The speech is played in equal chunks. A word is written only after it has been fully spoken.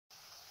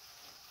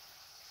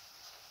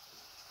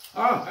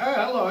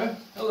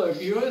Hello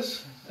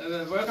viewers,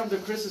 welcome to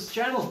Chris's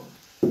channel.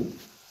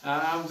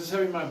 I'm just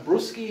having my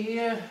brewski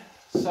here,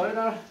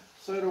 soda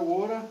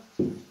water.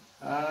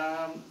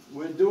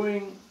 We're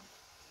doing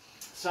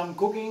some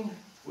cooking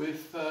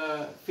with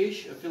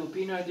fish, a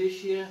Filipino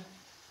dish here.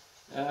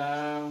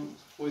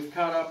 We've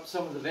cut up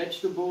some of the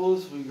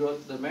vegetables. We've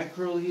got the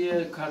mackerel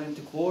here cut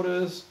into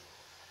quarters,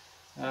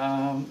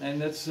 and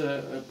that's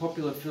a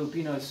popular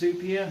Filipino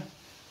soup here.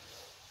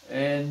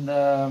 And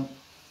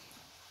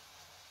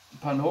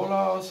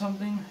panola or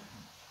something,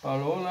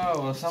 palola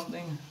or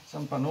something,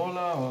 some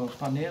panola or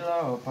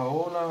panela or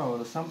paola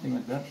or something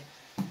like that.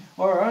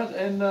 Alright,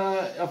 and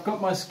I've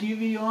got my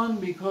skivvy on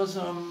because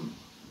I'm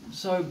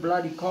so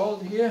bloody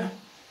cold here.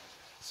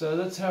 So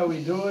that's how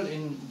we do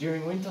it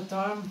during winter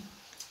time.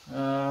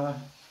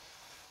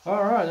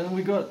 Alright, and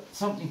we got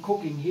something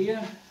cooking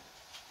here.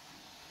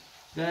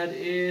 That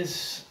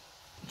is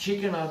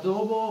chicken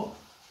adobo.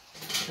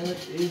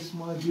 That is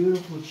my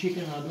beautiful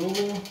chicken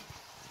adobo.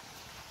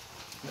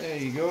 There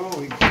you go,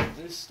 we got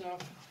this stuff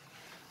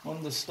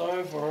on the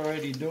stove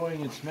already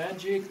doing its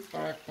magic.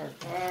 Bark,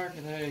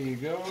 there you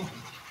go.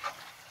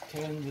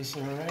 Turn this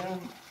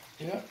around.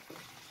 Ja.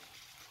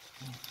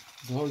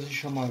 Soll sich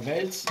schon mal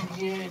wälzen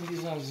hier in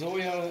dieser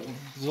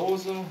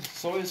Sojasauce,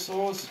 Soy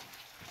sauce.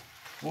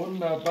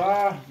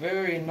 Wunderbar,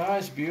 very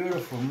nice,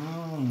 beautiful.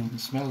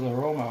 Smell the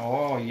aroma.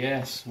 Oh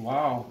yes,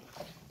 wow.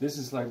 This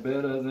is like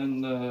better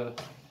than the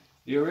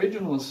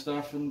original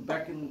stuff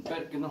back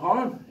in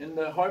home, in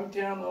the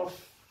hometown of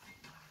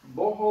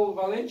Bohol,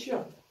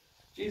 Valencia.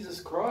 Jesus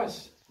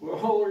Christ, we're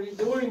already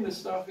doing the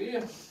stuff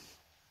here.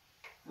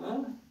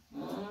 Huh?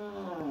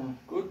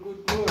 Good.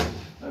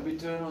 Maybe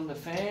turn on the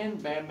fan,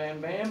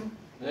 bam.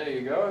 There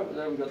you go,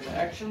 there we got the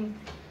action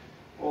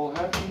all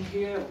happening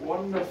here,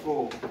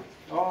 wonderful.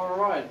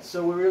 Alright,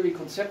 so we're really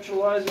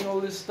conceptualizing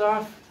all this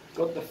stuff,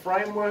 got the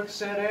framework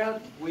set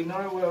out, we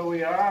know where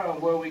we are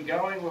and where we're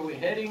going, where we're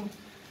heading.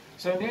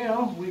 So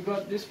now we've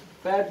got this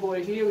bad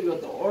boy here, we've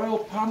got the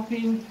oil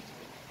pumping.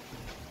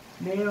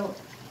 Now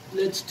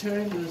let's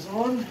turn this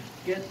on,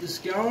 get this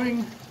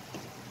going,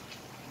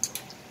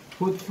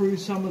 put through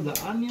some of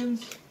the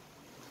onions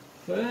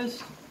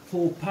first,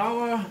 full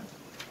power.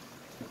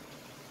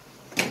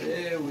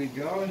 There we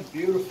go,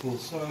 beautiful.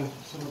 So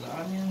some of the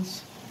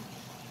onions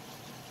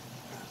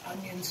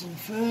in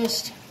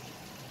first,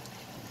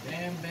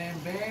 bam.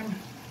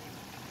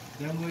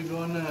 Then we're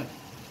gonna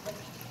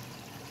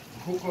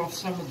cook off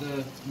some of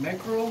the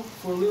mackerel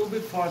for a little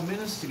bit, 5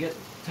 minutes to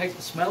take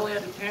the smell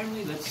out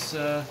apparently. That's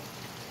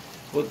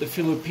what the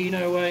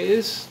Filipino way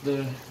is,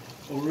 the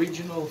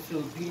original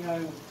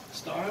Filipino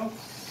style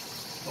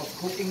of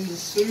cooking the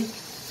soup.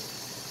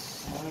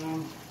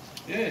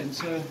 And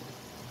so,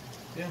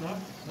 you know,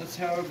 that's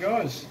how it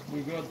goes.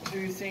 We've got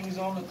two things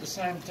on at the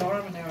same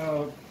time in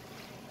our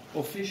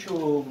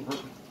official,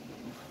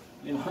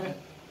 you know,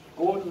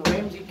 Gordon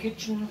Ramsay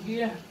kitchen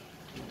here.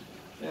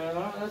 You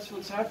know, that's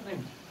what's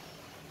happening.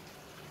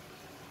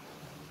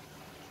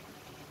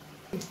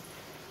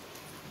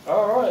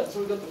 Alright, so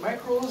we've got the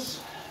mackerels.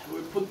 We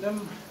put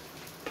them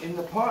in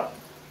the pot.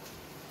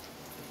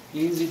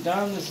 Easy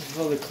done. This is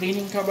for the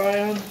cleaning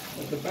kabayan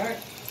at the back.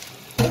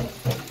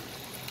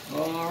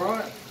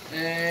 Alright,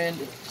 and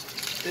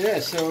yeah,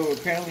 so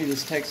apparently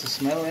this takes the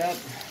smell out.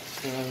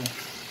 So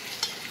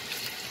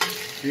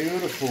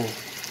beautiful.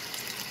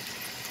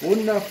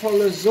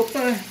 Wundervolle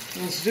Suppe,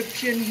 das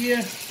Süppchen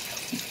hier.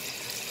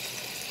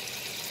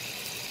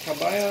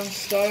 Kabayan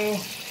style.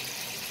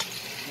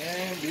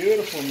 And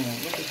beautiful,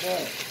 man. Look at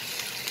that.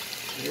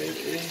 It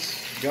is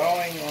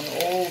going on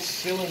all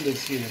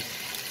cylinders here.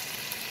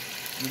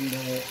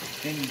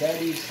 In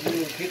Daddy's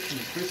little kitchen,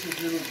 Chris's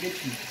little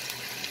kitchen.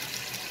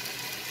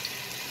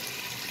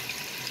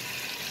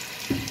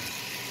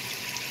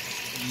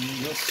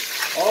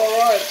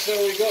 Alright, so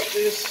we got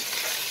this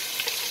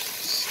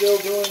still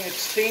doing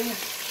its thing.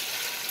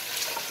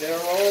 They're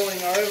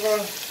rolling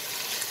over,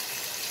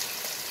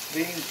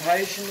 being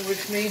patient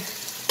with me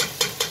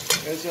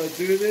as I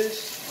do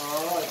this.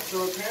 Alright,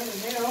 so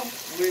apparently now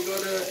we've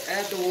got to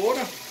add the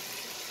water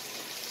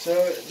so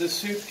the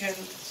soup can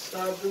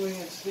start doing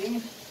its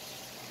thing.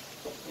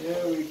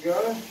 There we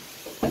go.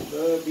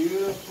 The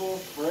beautiful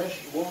fresh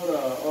water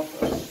of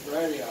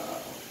Australia,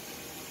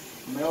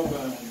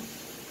 Melbourne.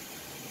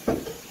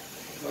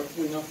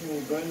 Hopefully nothing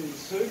will burn in the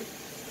soup.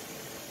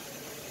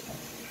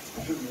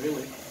 Shouldn't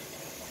really.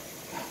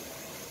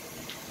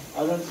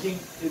 I don't think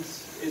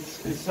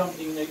it's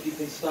something that you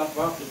can stuff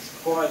up. It's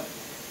quite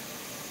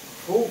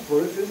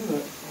foolproof, isn't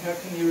it? How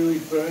can you really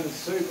burn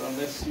soup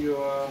unless you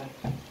are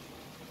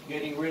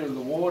getting rid of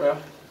the water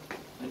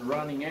and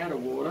running out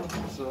of water?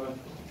 So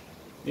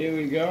here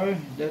we go,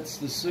 that's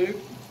the soup.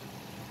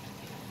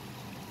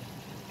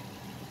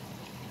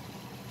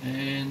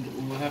 And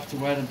we'll have to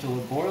wait until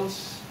it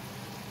boils.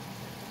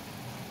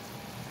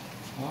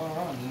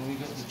 Alright, then we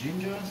got the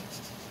ginger.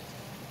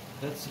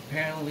 That's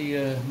apparently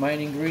a main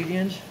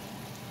ingredient.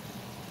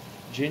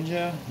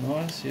 Ginger,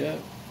 nice, yeah.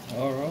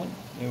 Alright,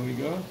 there we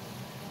go.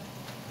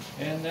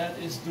 And that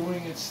is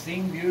doing its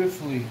thing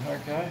beautifully,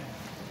 okay.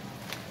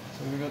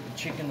 So we've got the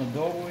chicken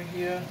adobo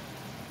here,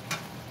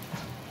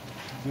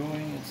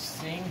 doing its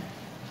thing,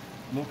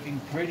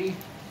 looking pretty.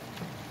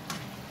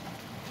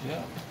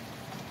 Yeah.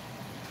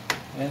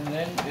 And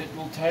then it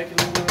will take a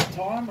little bit of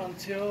time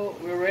until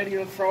we're ready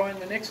to throw in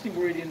the next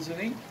ingredients, I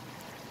think.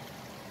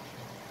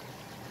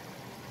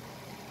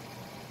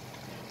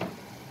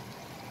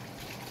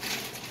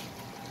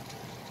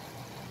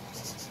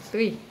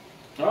 Three.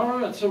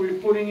 Alright, so we're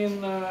putting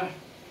in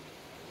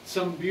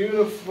some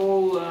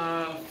beautiful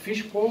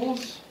fish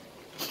balls.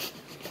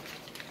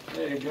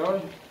 There you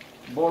go.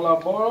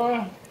 Bola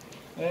bola.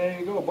 There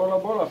you go, bola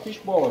bola, fish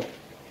ball.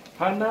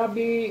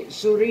 Hanabi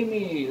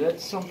surimi,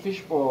 that's some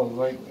fish ball.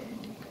 Like,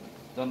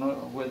 don't know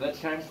where that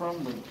came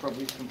from, but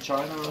probably from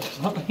China or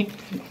something.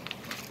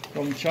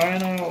 From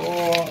China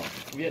or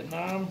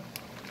Vietnam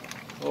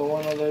or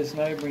one of those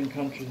neighbouring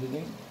countries, I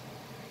think.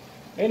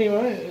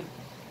 Anyway,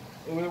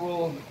 we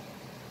will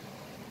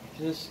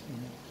just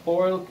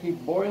boil, keep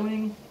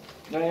boiling.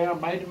 They are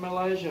made in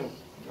Malaysia.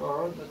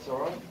 Alright, that's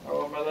alright.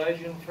 Our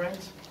Malaysian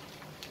friends.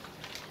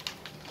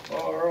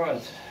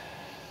 Alright.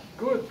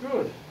 Good,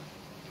 good.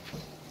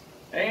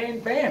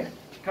 And bam!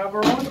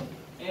 Cover on,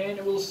 and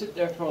it will sit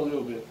there for a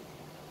little bit.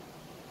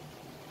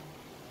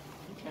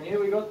 And here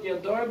we got the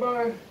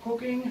adobo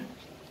cooking.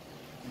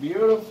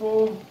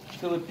 Beautiful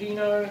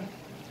Filipino,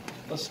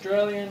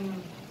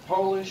 Australian,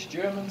 Polish,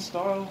 German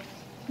style.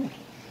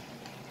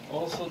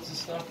 All sorts of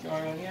stuff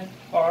going on here.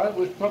 Alright,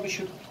 we probably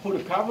should put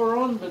a cover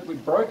on, but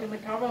we've broken the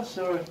cover,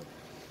 so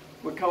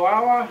with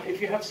kawawa,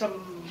 if you have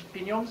some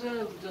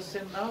pinyongza, just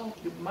send now.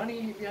 Give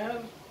money if you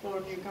have for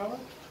a new cover.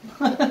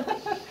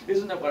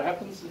 Isn't that what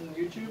happens in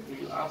YouTube?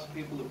 You ask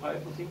people to pay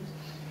for things.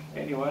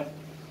 Anyway.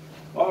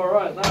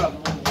 Alright, now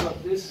we've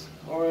got this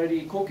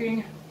already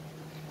cooking.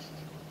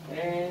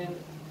 And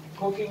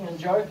cooking and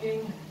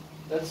joking.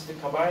 That's the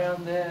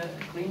kabayan there,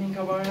 cleaning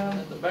kabayan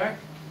at the back.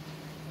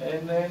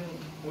 And then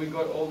we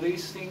got all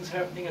these things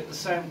happening at the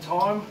same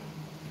time.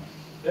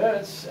 Yeah,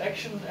 it's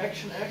action,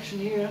 action, action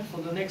here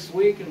for the next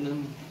week. And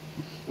then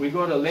we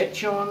got a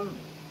lechon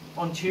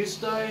on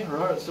Tuesday,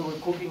 right? So we're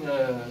cooking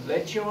a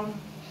lechon.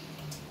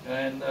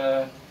 And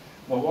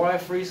my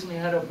wife recently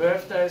had her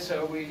birthday,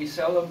 so we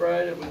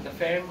celebrated with the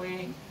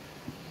family.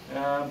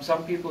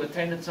 Some people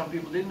attended, some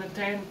people didn't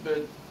attend,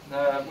 but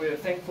we're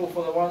thankful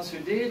for the ones who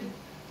did.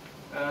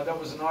 That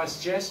was a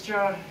nice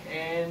gesture,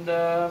 and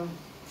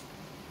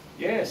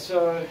yeah,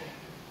 so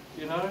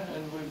you know,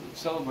 and we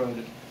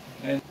celebrated.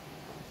 And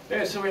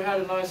yeah, so we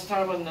had a nice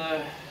time in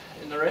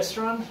the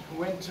restaurant. We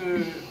went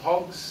to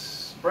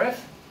Hog's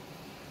Breath.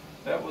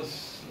 That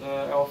was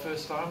our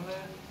first time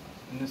there,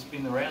 and it's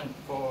been around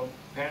for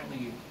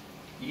apparently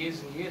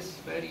years and years,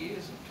 30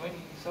 years, or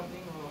 20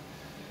 something.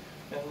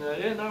 And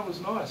yeah, no, it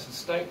was nice. The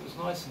steak was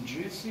nice and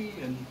juicy,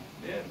 and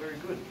yeah, very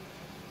good.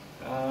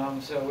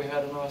 So we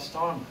had a nice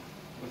time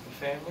with the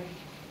family.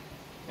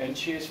 And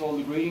cheers for all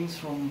the greetings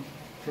from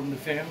the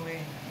family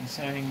and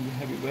saying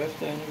happy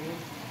birthday and everything.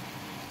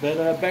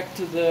 But back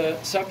to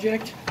the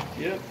subject.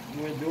 Yep,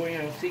 we're doing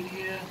our thing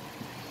here.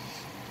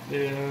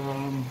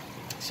 They're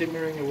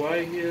simmering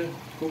away here,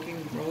 cooking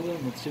rather,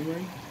 not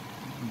simmering.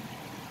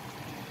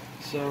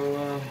 So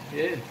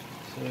yeah,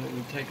 so it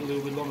will take a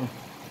little bit longer.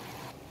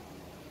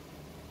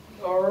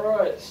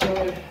 Alright,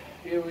 so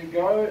here we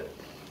go.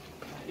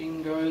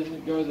 In go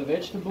the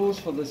vegetables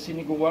for the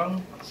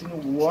sinibuang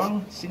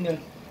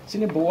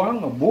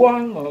or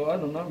buang, or I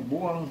don't know,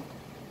 buang.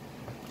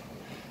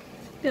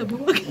 Yeah,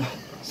 buang.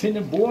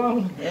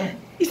 Sinibuang, yeah.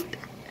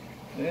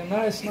 Yeah,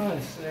 nice,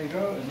 nice. There you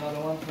go.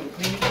 Another one for the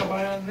cleaning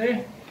kabayan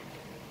there.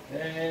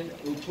 And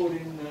we'll put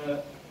in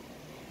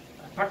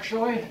pak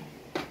choy.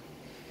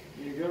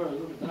 There you go,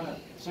 look at that.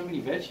 So many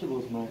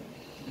vegetables, mate.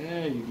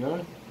 There you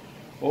go.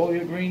 All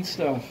your green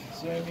stuff.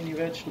 So many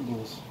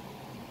vegetables.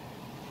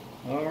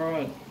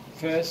 Alright,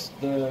 first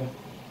the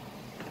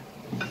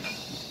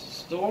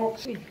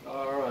stalks.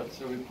 Alright,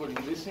 so we're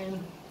putting this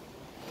in.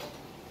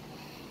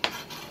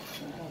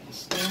 The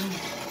stem.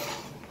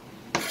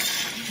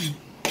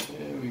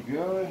 There we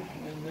go.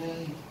 And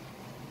then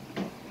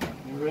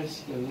the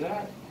rest of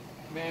that.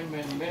 Bam,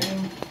 bam,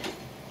 bam.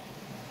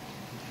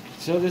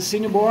 So the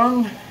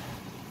sinibuang.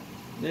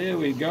 There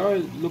we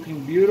go,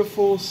 looking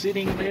beautiful,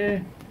 sitting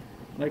there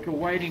like a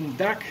waiting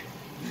duck,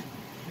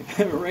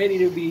 ready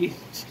to be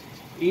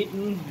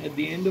eaten at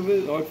the end of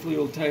it. Hopefully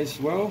it'll taste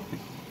well.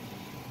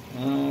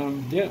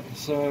 Yeah,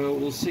 so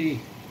we'll see.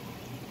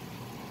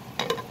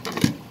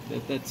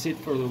 That's it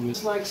for a little bit.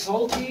 It's like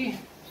salty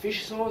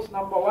fish sauce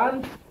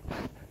 #1.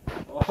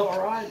 All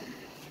right.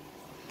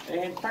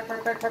 And pack.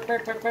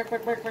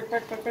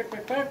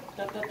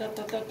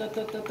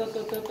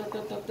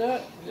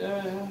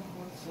 Yeah.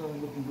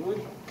 Looking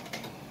good.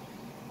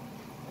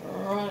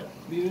 Alright,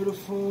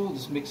 beautiful.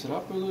 Just mix it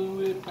up a little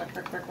bit. Pack.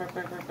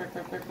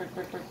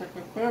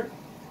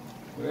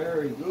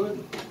 Very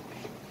good.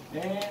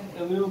 And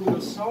a little bit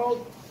of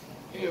salt.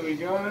 Here we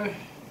go.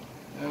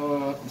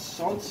 Our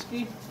salt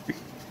stick.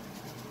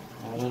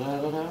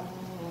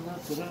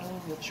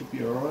 That should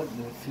be alright.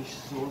 The fish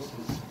sauce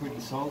is pretty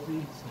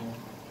salty.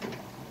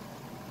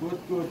 So Good,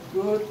 good,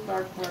 good.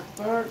 Back, back,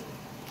 back.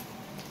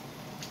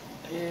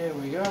 There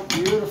we go.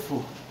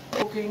 Beautiful.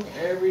 Cooking.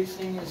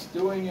 Everything is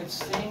doing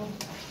its thing.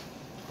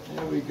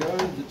 There we go.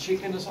 The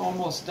chicken is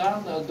almost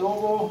done. The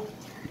adobo.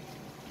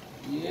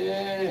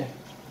 Yeah.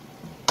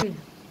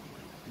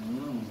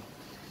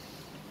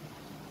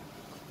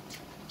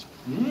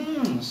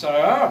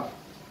 Masarap.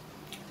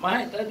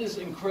 Mate, that is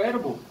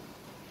incredible.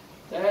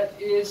 That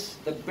is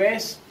the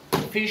best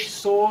fish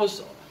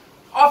sauce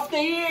of the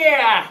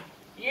year.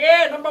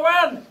 Yeah, number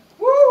one.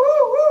 Woo,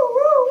 woo, woo,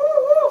 woo, woo,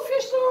 woo.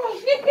 Fish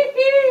sauce.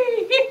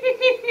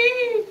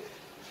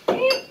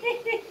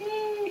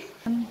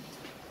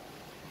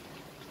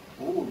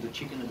 Oh, the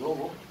chicken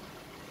adobo.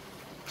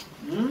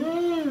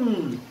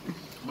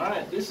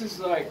 Mate, this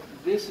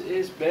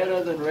is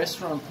better than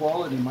restaurant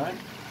quality, mate.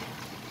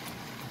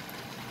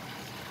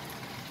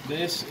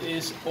 This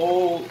is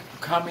all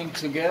coming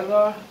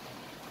together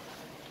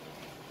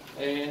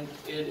and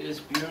it is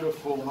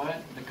beautiful,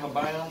 mate. The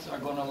Cabayans are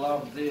gonna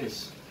love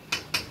this.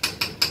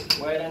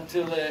 Wait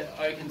until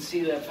I can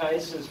see their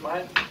faces,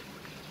 mate.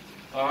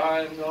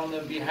 I'm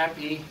gonna be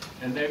happy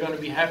and they're gonna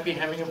be happy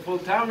having a full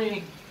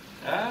tummy.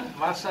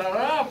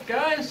 Masarap,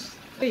 guys.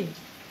 Hey.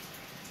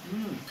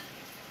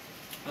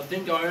 I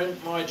think I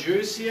earned my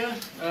juice here.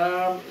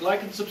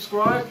 Like and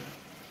subscribe.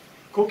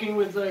 Cooking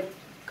with the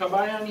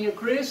Cabayan here,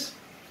 Chris.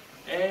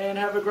 And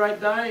have a great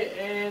day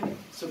and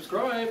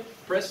subscribe.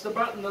 Press the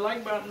button, the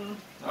like button.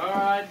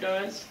 Alright,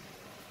 guys.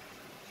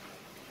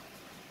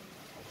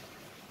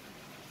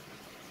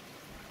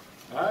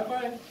 Bye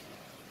bye.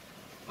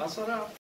 Masarap.